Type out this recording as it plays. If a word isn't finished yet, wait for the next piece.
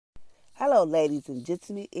Hello, ladies and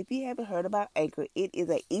gentlemen. If you haven't heard about Anchor, it is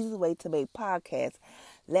an easy way to make podcasts.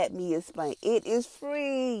 Let me explain. It is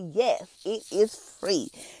free. Yes, it is free.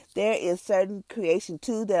 There is certain creation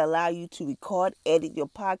tools that allow you to record, edit your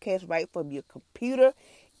podcast right from your computer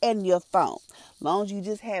and your phone. As long as you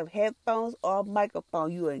just have headphones or a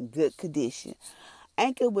microphone, you are in good condition.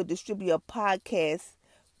 Anchor will distribute your podcast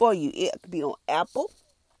for you. It could be on Apple.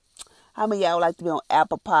 How many of y'all would like to be on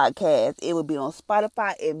Apple Podcasts? It would be on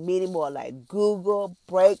Spotify and many more like Google,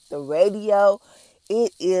 Break, the radio.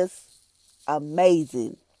 It is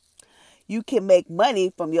amazing. You can make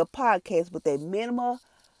money from your podcast with a minimum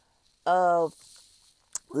of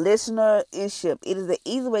listenership. It is an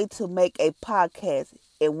easy way to make a podcast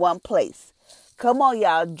in one place. Come on,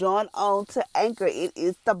 y'all. Join on to Anchor. It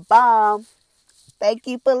is the bomb. Thank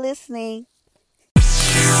you for listening.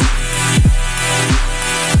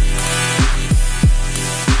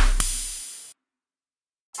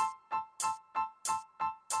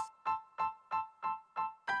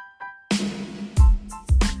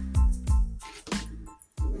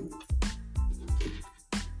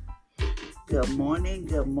 Good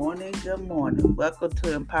morning. Welcome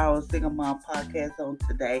to Empower Single Mom Podcast on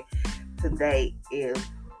today. Today is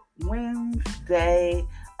Wednesday.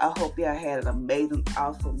 I hope y'all had an amazing,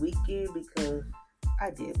 awesome weekend because I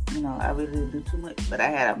did. I really didn't do too much, but I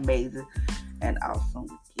had an amazing and awesome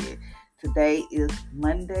weekend. Today is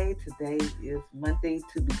Monday. To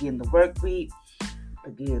begin the work week.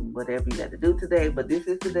 Begin whatever you got to do today. But this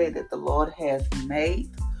is the day that the Lord has made.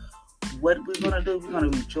 What we're going to do, we're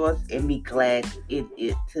going to rejoice and be glad in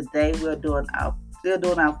it. Today we're still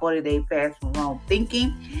doing our 40-day fast from wrong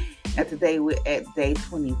thinking. And today we're at day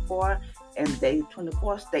 24. And day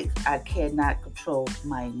 24 states, I cannot control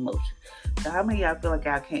my emotions. So how many of y'all feel like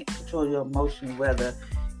y'all can't control your emotion? Whether,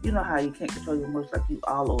 you know how you can't control your emotions, like you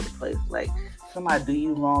all over the place. Like somebody do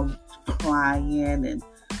you wrong, crying and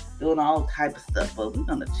doing all type of stuff. But we're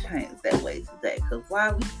going to change that way today. Because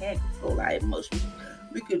why we can't control our emotions?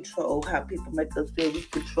 We control how people make us feel. We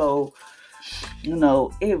control,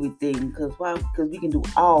 everything. Because why? Because we can do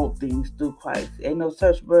all things through Christ. Ain't no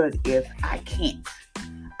such word as I can't.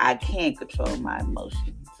 I can't control my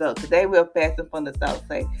emotions. So today we're fasting from the thought.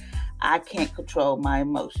 Say, I can't control my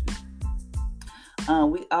emotions.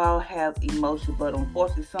 We all have emotions, but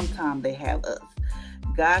unfortunately, sometimes they have us.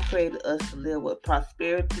 God created us to live with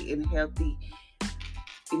prosperity and healthy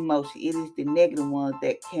emotion. It is the negative ones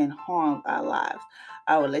that can harm our lives,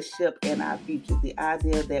 our relationship, and our future. The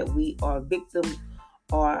idea that we are victims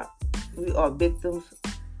of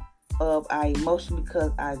our emotion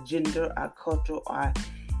because our gender, our culture, our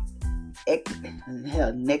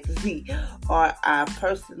ethnicity, or our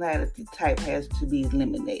personality type has to be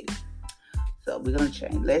eliminated. So we're going to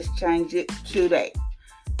change. Let's change it today.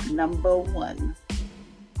 Number 1.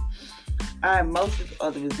 Our emotions are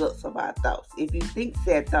the results of our thoughts. If you think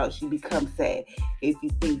sad thoughts, you become sad. If you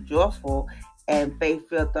think joyful and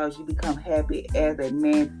faith-filled thoughts, you become happy. As a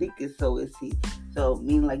man thinketh, so is he. So,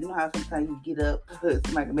 meaning like, how sometimes you get up,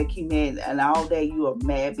 somebody can make you mad, and all day you are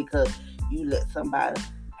mad because you let somebody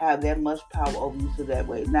have that much power over you, so that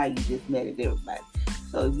way now you just mad at everybody.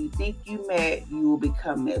 So if you think you mad, you will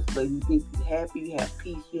become mad. But if you think you're happy, you have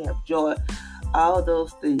peace, you have joy, all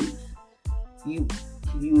those things, you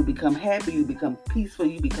will become happy, you become peaceful,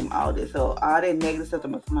 you become all this. So all that negative stuff,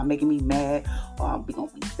 I'm not making me mad, or I'm going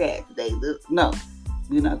to be sad today. No,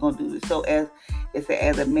 we're not going to do this. So as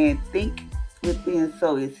a man think within,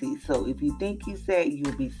 so is he. So if you think you're sad,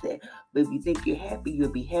 you'll be sad. But if you think you're happy, you'll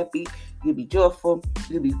be happy, you'll be joyful,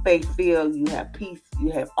 you'll be faith-filled, you have peace,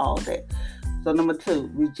 you have all that. So number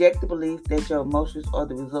 2, reject the belief that your emotions are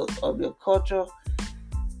the result of your culture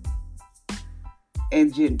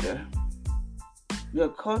and gender. Your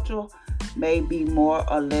culture may be more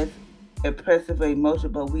or less impressive or emotional,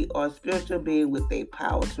 but we are spiritual beings with a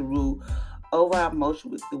power to rule over our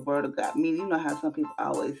emotion with the word of God. Meaning, how some people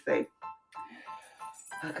always say,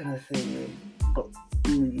 how can I say it?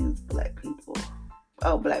 Let me use black people.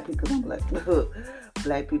 Oh, black people, because I'm black.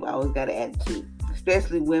 Black people always got an attitude.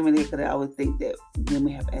 Especially women, because they always think that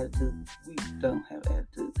women have attitude. We don't have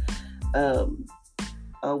attitude.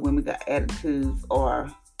 Women got attitudes, or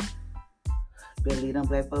better leave them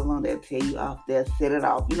black folks alone. They'll tell you off. They'll set it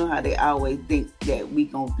off. You know how they always think that we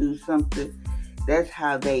gonna do something. That's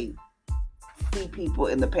how they see people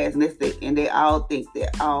in the past, and they all think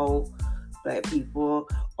that all black people,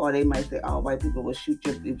 or they might say all white people will shoot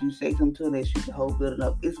you if you say something to them. They shoot the whole building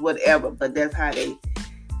up. It's whatever, but that's how they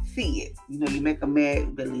see it. You make them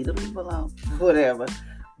mad, but leave them people alone. Whatever.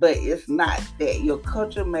 But it's not that. Your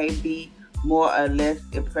culture may be more or less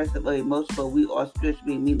impressive or emotional, but we are spiritual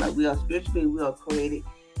beings. Meaning, like, we are spiritual beings. We are created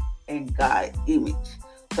and God's image.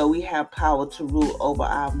 So we have power to rule over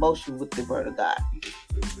our emotions with the word of God.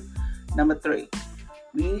 Number 3,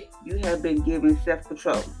 you have been given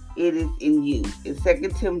self-control. It is in you. In 2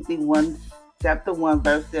 Timothy 1, chapter 1,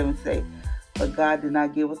 verse 7 say, "But God did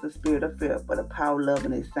not give us a spirit of fear, but a power, love,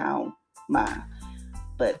 and a sound mind."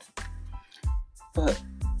 But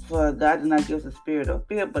for God did not give us a spirit of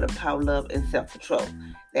fear, but a power, love, and self-control.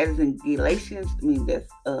 That is in Galatians. That's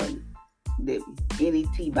the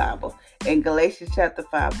NET Bible. In Galatians chapter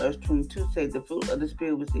 5, verse 22 says, "The fruit of the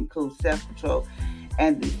Spirit, which includes self-control,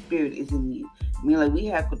 and the Spirit is in you." Like we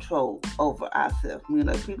have control over ourselves.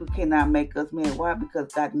 Like people cannot make us mad. Why?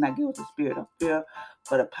 Because God did not give us a spirit of fear,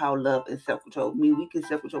 but a power, love, and self-control. We can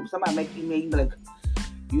self-control. When somebody make you mad, you be like,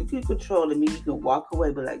 you can control it. You can walk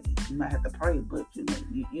away, but like you might have to pray. But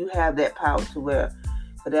you have that power to where,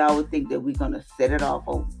 but they always think that we're gonna set it off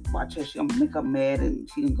or watch her. She's gonna make her mad and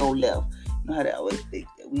she can go left. You know how they always think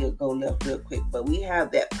that we'll go left real quick. But we have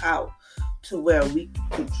that power to where we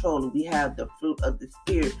can control it. We have the fruit of the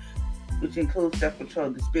Spirit, which includes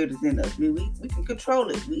self-control. The Spirit is in us. We can control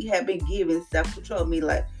it. We have been given self-control.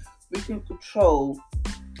 Like we can control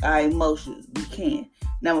our emotions. We can.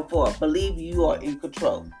 Number 4, believe you are in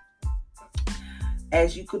control.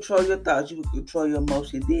 As you control your thoughts, you will control your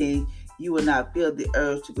emotions. Then you will not feel the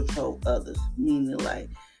urge to control others. Meaning,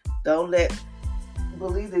 like,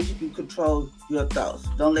 believe that you can control your thoughts.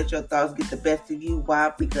 Don't let your thoughts get the best of you.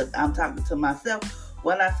 Why? Because I'm talking to myself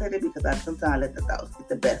when I say that, because I sometimes let the thoughts get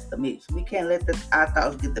the best of me. So we can't let our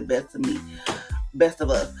thoughts get the best of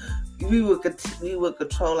us. We will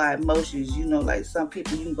control our emotions. Like some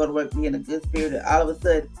people, you can go to work, be in a good spirit, and all of a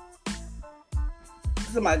sudden,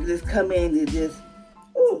 somebody just come in and just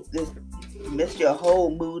mess your whole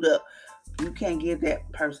mood up. You can't give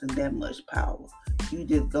that person that much power. You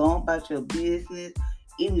just go on about your business,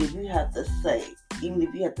 even if you have to even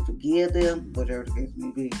if you have to forgive them, whatever the case may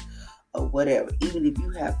be, or whatever. Even if you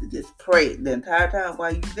have to just pray the entire time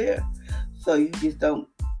while you're there, so you just don't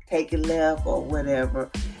take it left or whatever.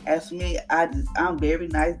 As for me, I'm very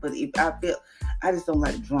nice, but if I just don't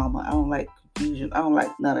like drama. I don't like confusion. I don't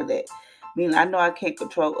like none of that. I know I can't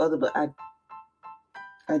control others, but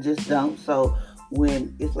I just don't. So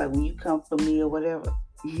when it's like when you come for me or whatever,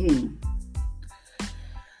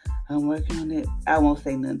 I'm working on it. I won't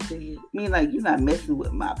say nothing to you. Like you're not messing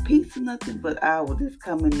with my peace or nothing, but I will just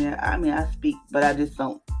come in there. I speak, but I just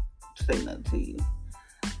don't say nothing to you.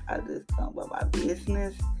 I just talk about my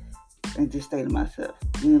business and just stay to myself.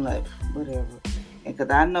 Like, whatever. And because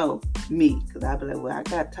I know me, because I be like, well, I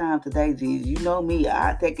got time today, Jesus. You know me,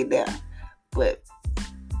 I take it down. But,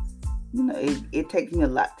 it takes me a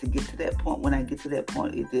lot to get to that point. When I get to that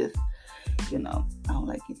point, it just, I don't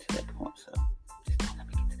like getting to that point. So, just don't let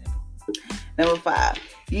me get to that point. Number 5,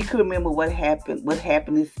 you can remember what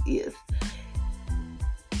happiness is.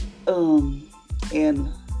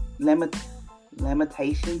 In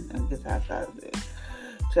Lamentation, I guess I thought of it.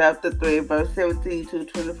 Chapter 3, verse 17 to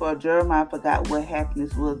 24, Jeremiah forgot what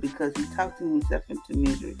happiness was because he talked himself into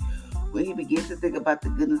misery. When he began to think about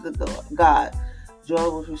the goodness of God, joy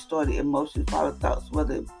was restored, emotions follow thoughts,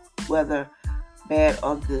 whether bad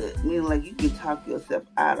or good. Like you can talk yourself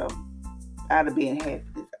out of being happy.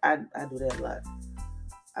 I do that a lot.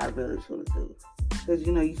 I really truly do. Because,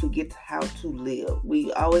 you forget how to live. When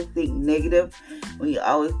you always think negative, when you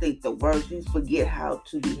always think the worst, you forget how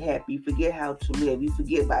to be happy. You forget how to live. You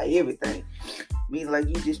forget about everything. Like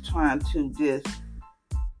you just trying to just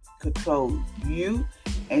control you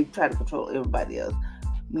and try to control everybody else.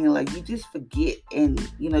 Like you just forget and,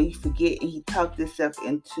 you forget and you talk yourself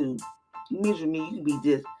into misery. You can be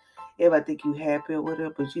just, everybody think you happy or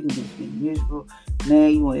whatever, but you can just be miserable. Now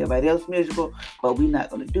you want everybody else miserable, but we're not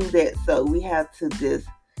going to do that. So we have to just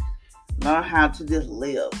learn how to just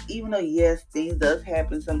live. Even though, yes, things does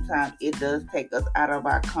happen sometimes, it does take us out of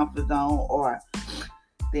our comfort zone or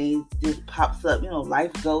things just pops up.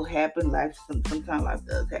 Life does happen. Sometimes life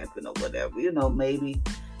does happen or whatever. Maybe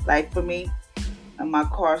like for me, and my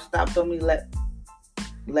car stopped on me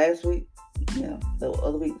last week. The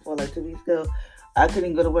other week before, like 2 weeks ago. I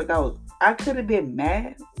couldn't go to work. I could have been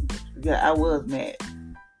mad. Yeah, I was mad.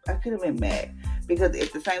 I could have been mad because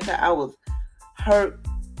at the same time I was hurt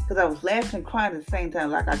because I was laughing and crying at the same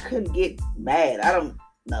time. Like I couldn't get mad. I don't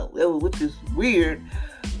know, which is weird,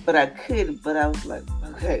 but I couldn't. But I was like,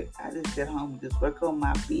 okay, I just sit home and just work on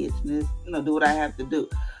my business. Do what I have to do.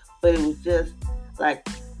 But it was just like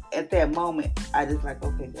at that moment, I just like,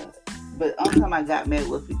 okay, God. But the only time I got mad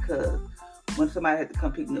was because when somebody had to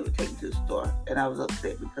come pick me up and take me to the store, and I was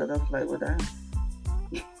upset because I was like, what the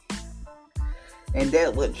hell? And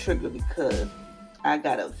that would trigger because I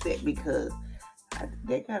got upset because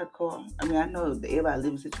They got a car. I mean, I know that everybody's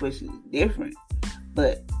living situation is different,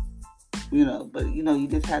 but you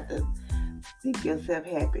just have to make yourself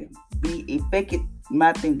happy. Fake it.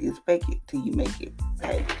 My thing is fake it till you make it.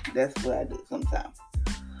 Hey, that's what I do sometimes.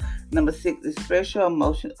 Number 6, express your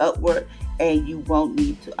emotion upward, and you won't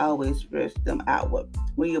need to always express them outward.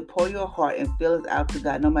 When you pour your heart and feelings out to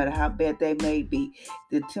God, no matter how bad they may be,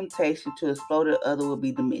 the temptation to explode at other will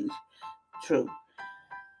be diminished. True.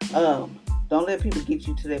 Don't let people get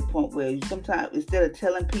you to that point where you sometimes, instead of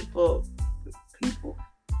telling people,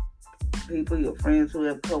 your friends,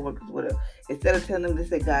 whoever, co-workers, whatever, instead of telling them to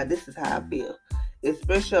say, God, this is how I feel.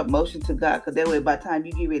 Express your emotion to God, because that way by the time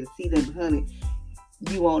you get ready to see them, honey,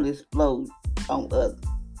 you won't explode on others.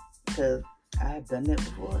 Because I have done that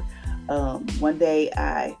before. One day,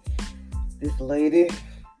 this lady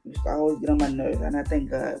used to always get on my nerves, and I thank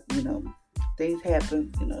God, things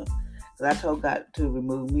happen, because I told God to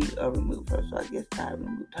remove me or remove her, so I guess God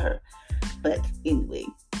removed her. But anyway,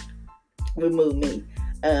 remove me,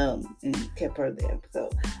 and kept her there. So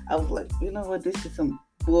I was like, you know what, this is some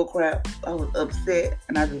bull crap. I was upset,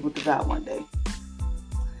 and I just went to God one day.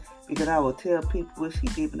 Because I would tell people what she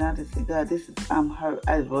did, and I just said, God, I'm hurt.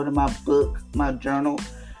 I just wrote in my book, my journal,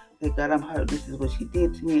 that God, I'm hurt. This is what she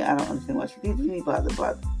did to me. I don't understand what she did to me, blah.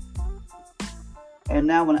 And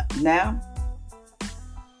now, when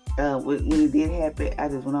it did happen, I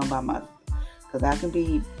just went on by myself. Because I can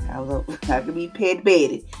be petty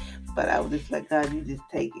Betty, but I was just like, God, you just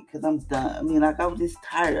take it, because I'm done. I mean, I was just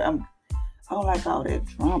tired. I don't like all that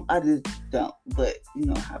drama. I just don't. But you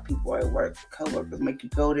know how people are at work, co-workers make you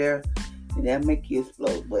go there, and that make you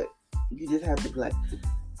explode. But you just have to be like,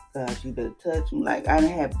 God, you better touch me. Like, I done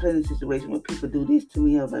had plenty of situations where people do this to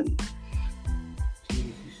me. I was like,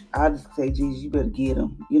 Jesus. I'll just say, Jesus, you better get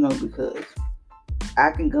them. Because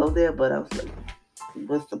I can go there, but I was like,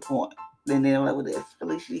 what's the point? Then they're like, well, that's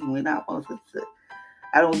Felicia. You went out on such.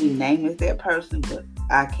 I don't even name it that person, but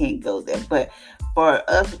I can't go there. But for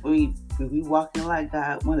us, we walking like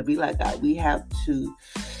God, want to be like God, we have to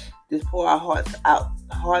just pour our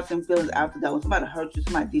hearts and feelings out to God. When somebody hurt you,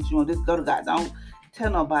 somebody did you wrong, just go to God. Don't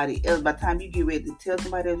tell nobody else. By the time you get ready to tell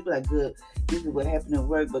somebody else, you be like, good, this is what happened at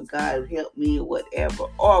work, but God helped me or whatever.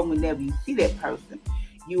 Or whenever you see that person,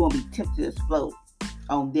 you won't be tempted to explode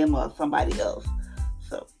on them or somebody else.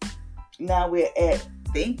 So now we're at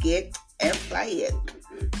think it and say it.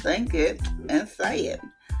 Think it and say it.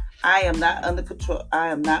 I am not under control. I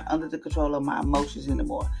am not under the control of my emotions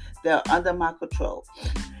anymore. They're under my control.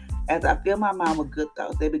 As I fill my mind with good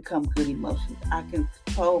thoughts, they become good emotions. I can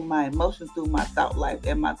control my emotions through my thought life,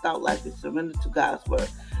 and my thought life is surrendered to God's word.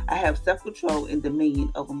 I have self-control and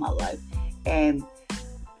dominion over my life. And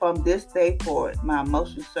from this day forward, my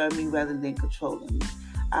emotions serve me rather than controlling me.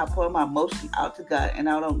 I pour my emotions out to God, and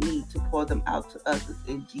I don't need to pour them out to others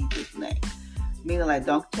in Jesus' name. Meaning, like,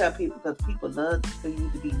 don't tell people, because people love for you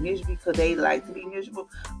to be miserable because they like to be miserable.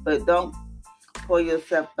 But don't pour your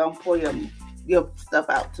stuff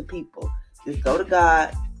out to people. Just go to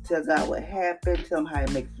God, tell God what happened, tell him how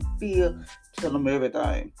it makes you feel, tell him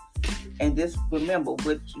everything. And just remember,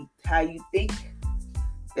 how you think,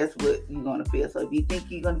 that's what you're going to feel. So if you think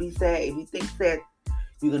you're going to be sad, if you think sad,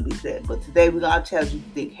 you're going to be sad. But today we're going to challenge you to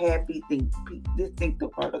think happy, just think the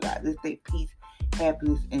word of God. Just think peace,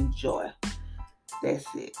 happiness, and joy. That's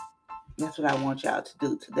it. That's what I want y'all to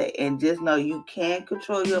do today. And just know you can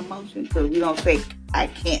control your emotions, because we don't say, I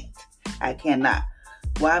can't. I cannot.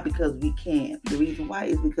 Why? Because we can. The reason why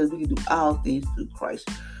is because we can do all things through Christ,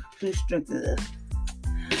 who strengthens us.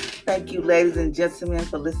 Thank you, ladies and gentlemen,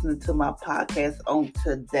 for listening to my podcast on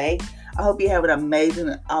today. I hope you have an amazing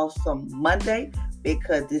and awesome Monday,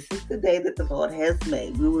 because this is the day that the Lord has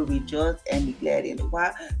made. We will rejoice and be glad in it.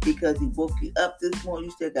 Why? Because he woke you up this morning.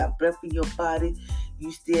 You still got breath in your body.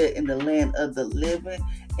 You still in the land of the living.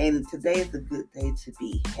 And today is a good day to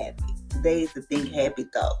be happy. Today is to think happy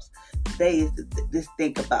thoughts. Today is to just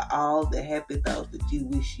think about all the happy thoughts that you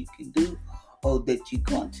wish you could do or that you're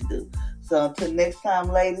going to do. So until next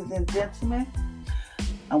time, ladies and gentlemen,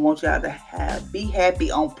 I want y'all to be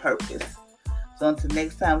happy on purpose. So until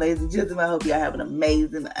next time, ladies and gentlemen, I hope y'all have an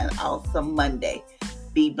amazing and awesome Monday.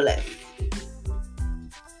 Be blessed.